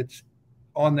that's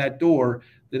on that door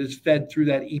that is fed through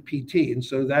that EPT. And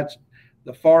so that's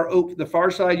the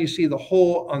far side. You see the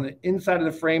hole on the inside of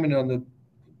the frame, and on the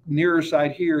nearer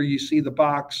side here, you see the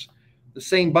box, the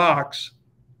same box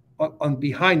on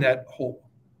behind that hole.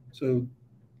 So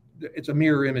it's a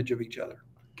mirror image of each other.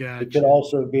 Gotcha. It could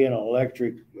also be an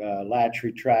electric latch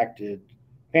retracted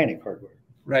panic hardware.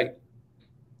 Right.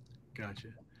 Gotcha.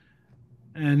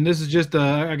 And this is just,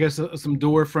 I guess, some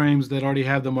door frames that already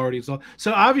have them already installed.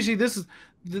 So obviously, this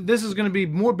is going to be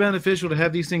more beneficial to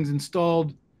have these things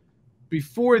installed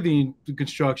before the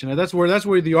construction. Now, that's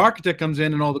where the architect comes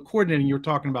in and all the coordinating you were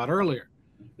talking about earlier.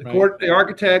 The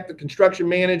architect, the construction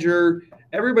manager,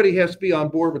 everybody has to be on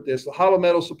board with this. The hollow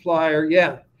metal supplier,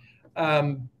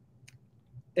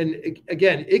 and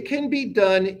again, it can be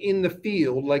done in the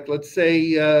field. Like, let's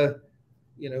say,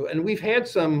 and we've had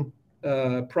some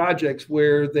projects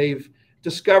where they've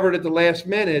discovered at the last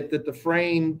minute that the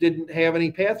frame didn't have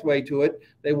any pathway to it.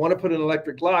 They want to put an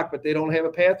electric lock, but they don't have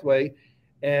a pathway.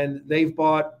 And they've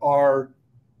bought our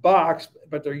box,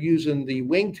 but they're using the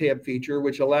wing tab feature,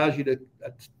 which allows you to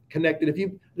connect it. I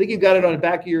think you've got it on the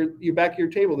back of your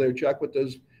table there, Chuck, with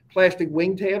those plastic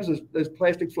wing tabs, those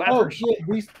plastic flappers. Oh, yeah.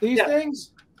 These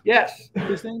things? Yes.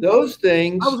 These things? Those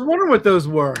things. I was wondering what those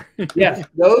were. Yes,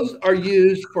 those are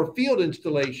used for field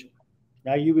installation.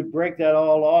 Now you would break that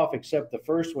all off except the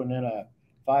first one in a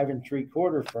 5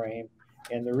 3/4 frame,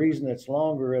 and the reason it's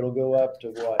longer, it'll go up to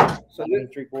what? 5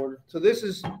 3/4. So this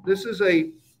is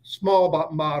a small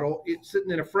model. It's sitting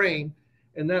in a frame,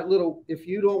 and that little. If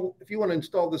you want to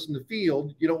install this in the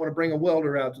field, you don't want to bring a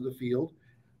welder out to the field,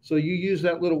 so you use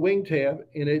that little wing tab,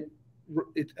 and it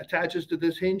attaches to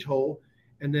this hinge hole,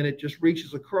 and then it just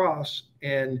reaches across,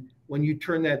 and when you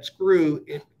turn that screw,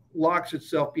 it locks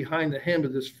itself behind the hem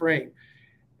of this frame.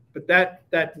 But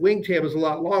that wing tab is a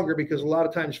lot longer because a lot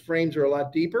of times frames are a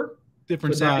lot deeper.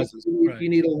 Different sizes. You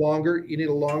need a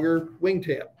longer wing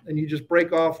tab, and you just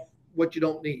break off what you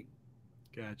don't need.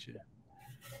 Gotcha. All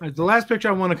right, the last picture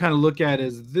I want to kind of look at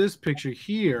is this picture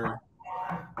here.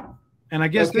 And I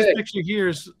guess this picture here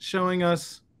is showing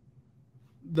us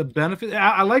the benefit.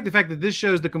 I like the fact that this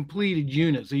shows the completed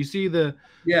unit. So you see the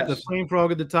frame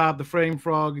frog at the top, the frame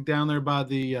frog down there by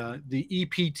the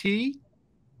EPT.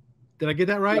 Did I get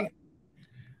that right?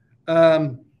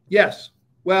 Yes.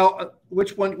 Well,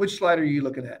 which slide are you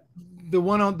looking at? The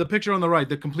one on the picture on the right,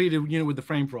 the completed unit with the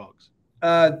frame frogs.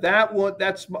 That one,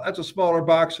 that's a smaller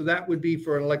box, so that would be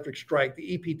for an electric strike.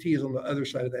 The EPT is on the other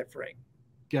side of that frame.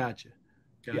 Gotcha.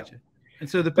 Yeah. And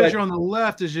so the picture on the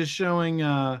left is just showing,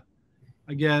 I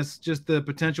guess, just the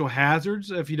potential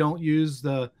hazards if you don't use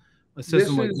a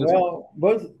system like this. Well,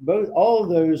 both all of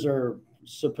those are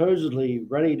supposedly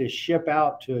ready to ship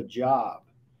out to a job,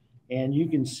 and you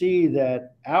can see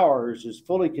that ours is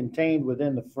fully contained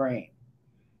within the frame.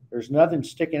 There's nothing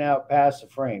sticking out past the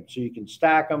frame, so you can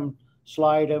stack them,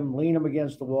 slide them, lean them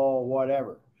against the wall,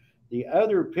 whatever. The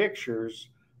other pictures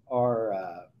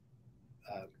are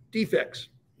defects.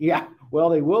 Yeah, well,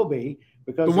 they will be,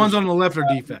 because the ones on the left are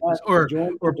defects or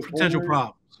potential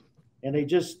problems, and they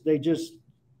just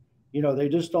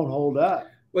don't hold up.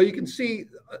 Well, you can see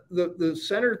the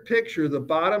center picture, the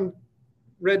bottom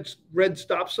red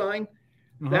stop sign.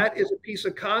 That is a piece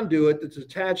of conduit that's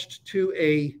attached to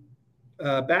a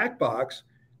back box,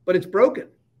 but it's broken.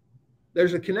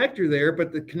 There's a connector there,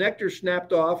 but the connector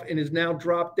snapped off and is now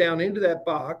dropped down into that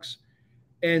box,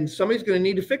 and somebody's going to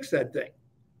need to fix that thing,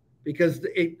 because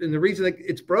and the reason that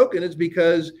it's broken is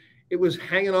because it was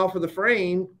hanging off of the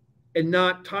frame and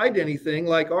not tied to anything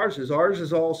like ours is. Ours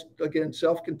is all, again,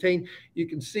 self-contained. You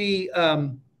can see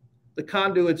the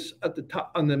conduits at the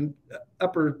top on the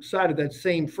upper side of that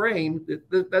same frame.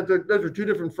 Those are two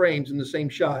different frames in the same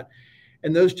shot,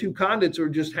 and those two conduits are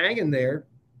just hanging there,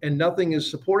 and nothing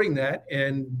is supporting that.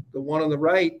 And the one on the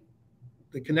right,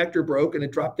 the connector broke and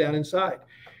it dropped down inside.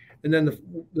 And then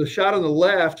the shot on the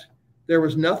left, there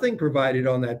was nothing provided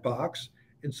on that box.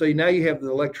 And so now you have the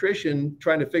electrician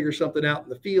trying to figure something out in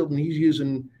the field, and he's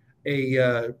using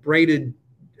a braided,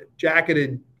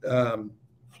 jacketed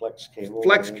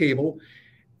flex cable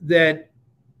that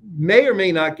may or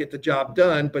may not get the job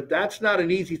done, but that's not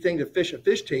an easy thing to fish a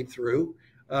fish tape through.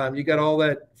 You got all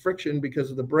that friction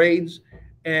because of the braids.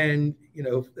 And,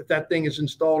 if that thing is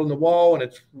installed in the wall and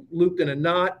it's looped in a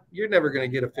knot, you're never going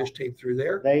to get a fish tape through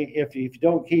there. If you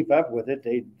don't keep up with it,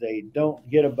 they don't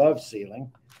get above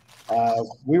ceiling.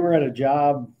 We were at a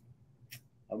job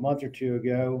a month or two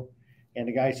ago, and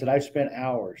the guy said, I spent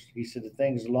hours. He said, the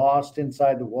thing's lost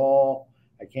inside the wall.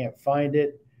 I can't find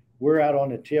it. We're out on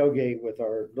the tailgate with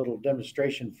our little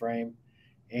demonstration frame,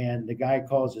 and the guy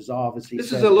calls his office.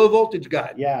 This is a low voltage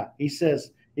guy. Yeah.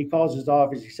 He calls his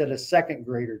office. He said a second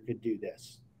grader could do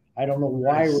this. I don't know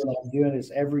why we're not doing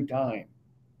this every time.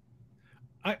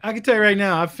 I can tell you right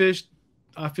now, I fished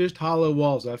hollow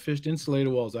walls. I fished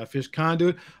insulated walls. I fished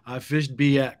conduit. I fished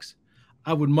BX.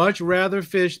 I would much rather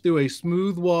fish through a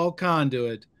smooth wall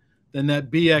conduit than that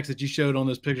BX that you showed on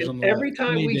those pictures on the every left.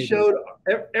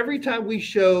 Every time we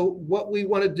show what we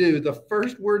want to do, the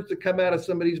first words that come out of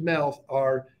somebody's mouth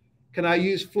are, can I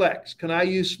use flex? Can I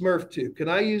use Smurf tube? Can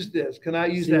I use this? Can I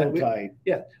use that?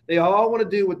 Yeah, they all want to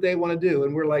do what they want to do.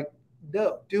 And we're like,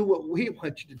 no, do what we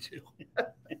want you to do.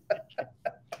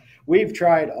 We've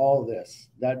tried all this.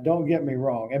 Don't get me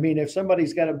wrong. I mean, if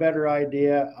somebody's got a better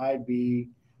idea, I'd be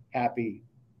happy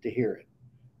to hear it,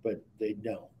 but they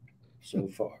don't so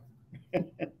far.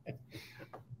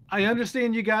 I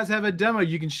understand you guys have a demo.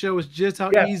 You can show us just how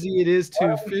Yes. easy it is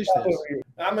to fish this.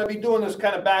 I'm going to be doing this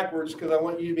kind of backwards because I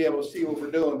want you to be able to see what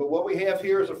we're doing. But what we have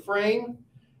here is a frame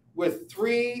with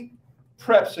 3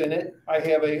 preps in it. I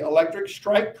have a electric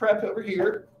strike prep over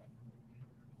here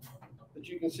that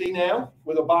you can see now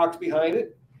with a box behind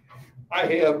it. I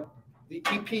have the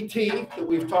EPT that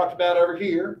we've talked about over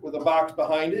here with a box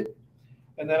behind it.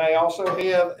 And then I also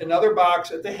have another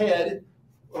box at the head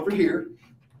over here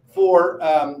for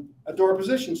a door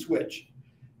position switch.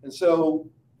 And so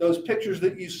those pictures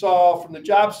that you saw from the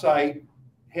job site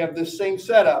have this same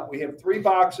setup. We have 3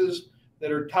 boxes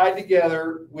that are tied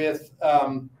together with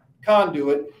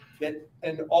conduit,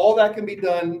 and all that can be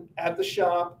done at the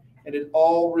shop, and it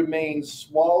all remains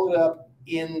swallowed up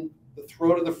in the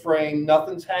throat of the frame.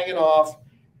 Nothing's hanging off.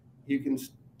 You can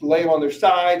lay them on their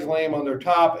sides, lay them on their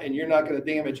top, and you're not going to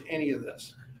damage any of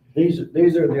this. These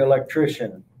are the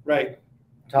electrician Right.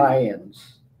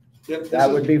 tie-ins. This That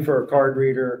is- would be for a card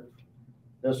reader.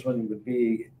 This one would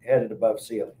be headed above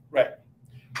ceiling. Right.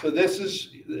 So this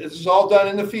is all done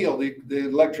in the field. The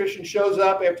electrician shows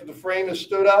up after the frame is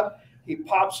stood up. He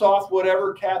pops off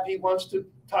whatever cap he wants to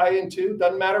tie into.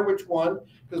 Doesn't matter which one,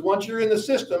 because once you're in the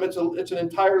system, it's an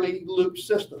entirely looped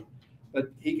system.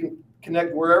 But he can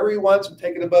connect wherever he wants and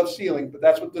take it above ceiling. But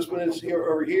that's what this one is here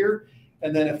over here.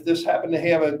 And then if this happened to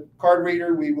have a card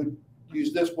reader, we would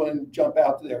use this one and jump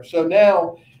out there. So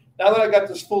now that I got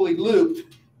this fully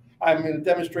looped, I'm going to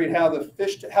demonstrate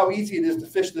how easy it is to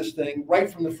fish this thing right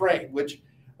from the frame, which,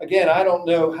 again, I don't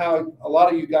know how a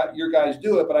lot of your guys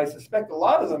do it, but I suspect a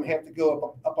lot of them have to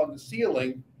go up on the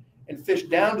ceiling and fish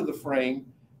down to the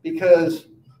frame because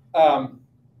a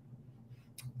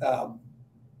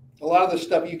lot of the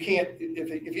stuff you can't,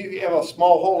 if you have a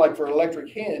small hole, like for an electric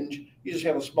hinge, you just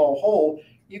have a small hole,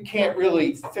 you can't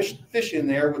really fish in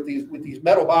there with these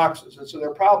metal boxes. And so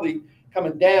they're probably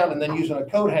coming down and then using a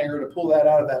coat hanger to pull that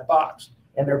out of that box.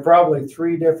 And they're probably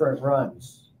 3 different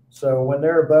runs. So when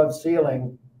they're above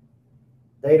ceiling,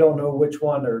 they don't know which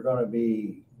one they're going to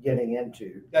be getting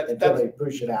into until they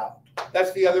push it out.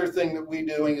 That's the other thing that we're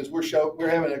doing is we're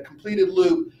having a completed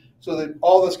loop so that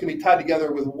all this can be tied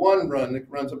together with one run that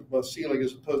runs up above ceiling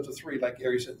as opposed to 3, like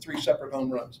Gary said, 3 separate home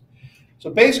runs. So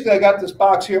basically I got this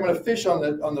box here. I'm going to fish on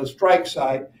the strike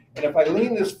side. And if I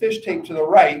lean this fish tape to the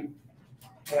right,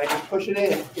 and I just push it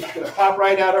in, it's going to pop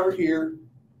right out over here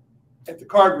at the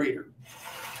card reader.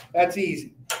 That's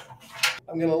easy.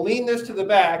 I'm going to lean this to the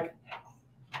back,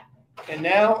 and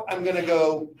now I'm going to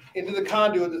go into the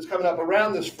conduit that's coming up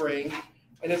around this frame,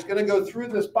 and it's going to go through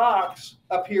this box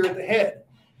up here at the head.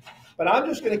 But I'm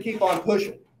just going to keep on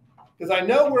pushing because I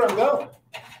know where I'm going.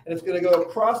 And it's going to go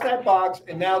across that box,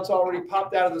 and now it's already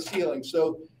popped out of the ceiling.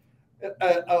 So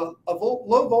a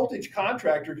low voltage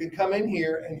contractor can come in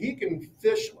here and he can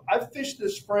fish. I've fished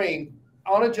this frame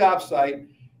on a job site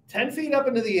 10 feet up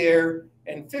into the air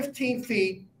and 15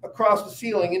 feet across the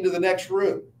ceiling into the next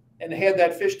room and had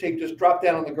that fish tape just drop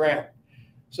down on the ground.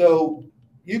 So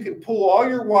you can pull all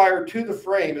your wire to the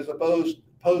frame as opposed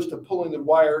to pulling the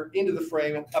wire into the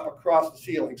frame and up across the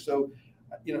ceiling. So,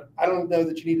 I don't know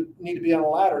that you need to be on a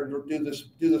ladder to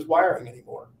do this wiring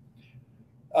anymore.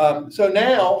 So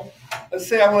now, let's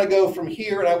say I want to go from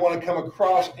here and I want to come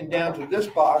across and down to this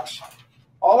box.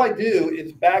 All I do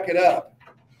is back it up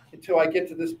until I get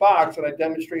to this box, and I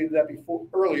demonstrated that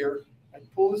earlier. I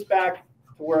pull this back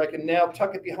to where I can now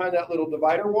tuck it behind that little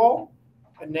divider wall,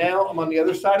 and now I'm on the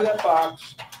other side of that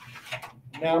box.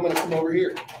 Now I'm going to come over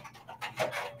here.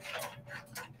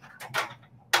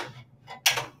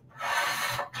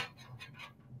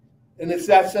 And it's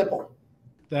that simple.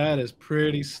 That is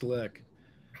pretty slick.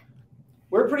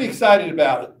 We're pretty excited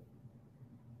about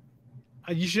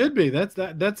it. You should be. That's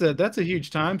a huge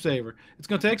time saver. It's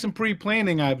going to take some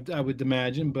pre-planning, I would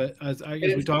imagine, but as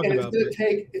we talked about,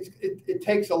 it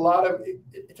takes a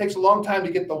long time to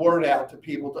get the word out to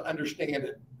people to understand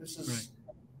it. This is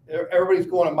right. Everybody's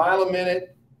going a mile a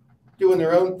minute, doing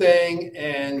their own thing,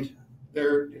 and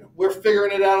we're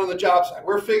figuring it out on the job site.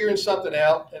 We're figuring something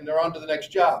out, and they're on to the next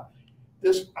job.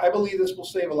 I believe this will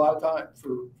save a lot of time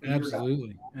for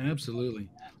absolutely.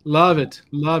 Love it.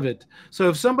 So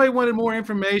if somebody wanted more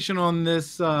information on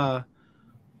this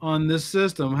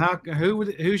system,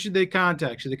 who should they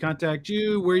contact? Should they contact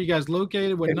you? Where are you guys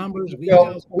located? What numbers?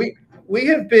 We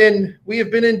have been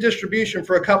in distribution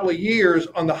for a couple of years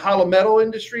on the hollow metal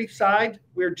industry side.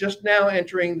 We're just now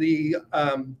entering the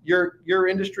your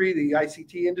industry, the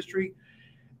ICT industry,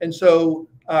 and so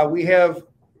we have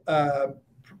a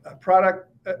product.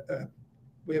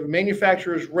 We have a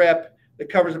manufacturer's rep that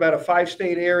covers about a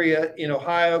 5-state area in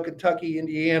Ohio, Kentucky,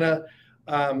 Indiana.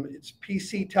 It's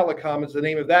PC Telecom is the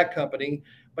name of that company.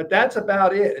 but that's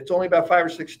about it. It's only about 5 or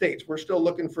 6 states. We're still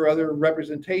looking for other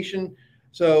representation.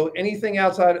 So anything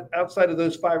outside of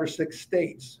those 5 or 6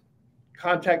 states,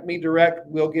 contact me direct.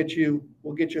 We'll get you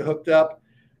hooked up.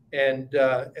 And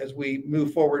as we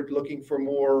move forward, looking for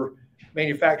more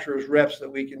manufacturers reps that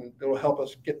will help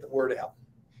us get the word out.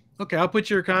 Okay, I'll put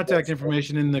your contact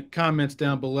information in the comments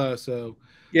down below. So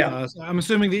yeah, so I'm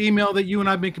assuming the email that you and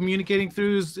I've been communicating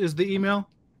through is the email.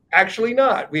 Actually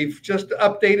not. We've just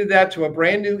updated that to a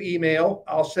brand new email.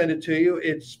 I'll send it to you.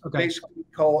 It's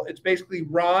basically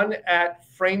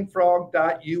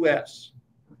ron@framefrog.us.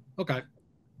 Okay.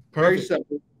 Perfect. Very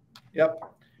simple. Yep.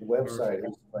 The website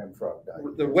is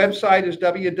framefrog.us. The website is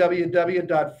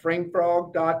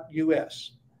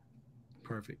www.framefrog.us.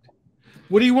 Perfect.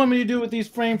 What do you want me to do with these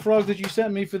frame frogs that you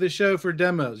sent me for the show for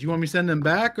demos? You want me to send them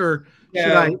back, or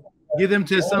should I give them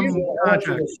to some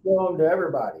contractor? Show them to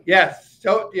everybody. Yes.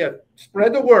 So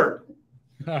spread the word.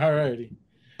 All righty.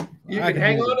 You can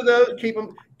hang on to those. Keep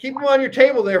them on your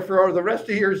table there for the rest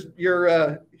of your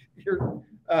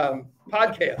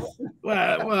podcast.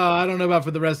 Well, I don't know about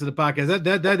for the rest of the podcast.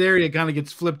 That area kind of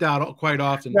gets flipped out quite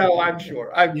often. No, I'm sure.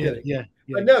 I'm kidding. Yeah.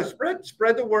 But no, spread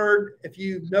the word. If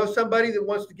you know somebody that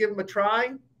wants to give them a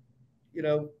try,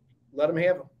 let them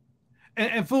have them.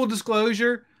 And full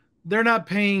disclosure, they're not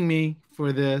paying me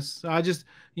for this. I just,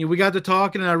 we got to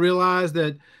talking and I realized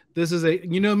that this is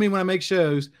me when I make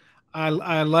shows,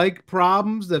 I like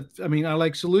problems I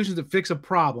like solutions that fix a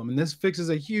problem. And this fixes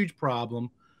a huge problem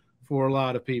for a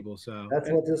lot of people. So that's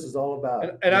what this is all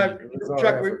about. And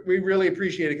Chuck, we really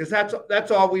appreciate it, because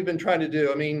that's all we've been trying to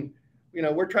do. I mean,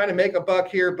 we're trying to make a buck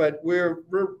here, but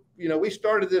we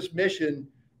started this mission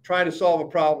trying to solve a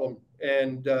problem,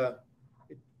 and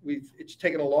it's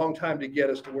taken a long time to get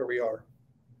us to where we are.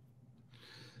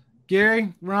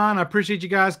 Gary, Ron, I appreciate you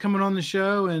guys coming on the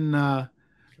show, and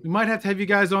we might have to have you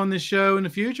guys on this show in the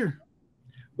future.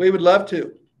 We would love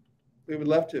to.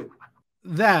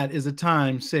 That is a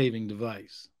time-saving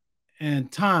device,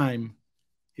 and time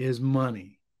is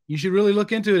money. You should really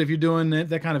look into it if you're doing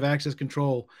that kind of access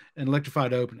control and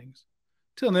electrified openings.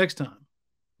 Till next time,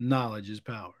 knowledge is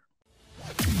power.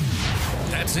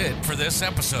 That's it for this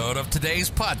episode of today's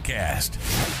podcast.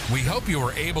 We hope you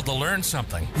were able to learn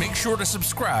something. Make sure to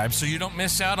subscribe so you don't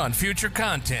miss out on future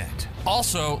content.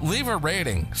 Also, leave a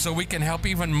rating so we can help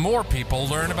even more people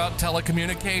learn about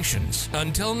telecommunications.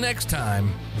 Until next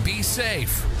time, be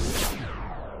safe.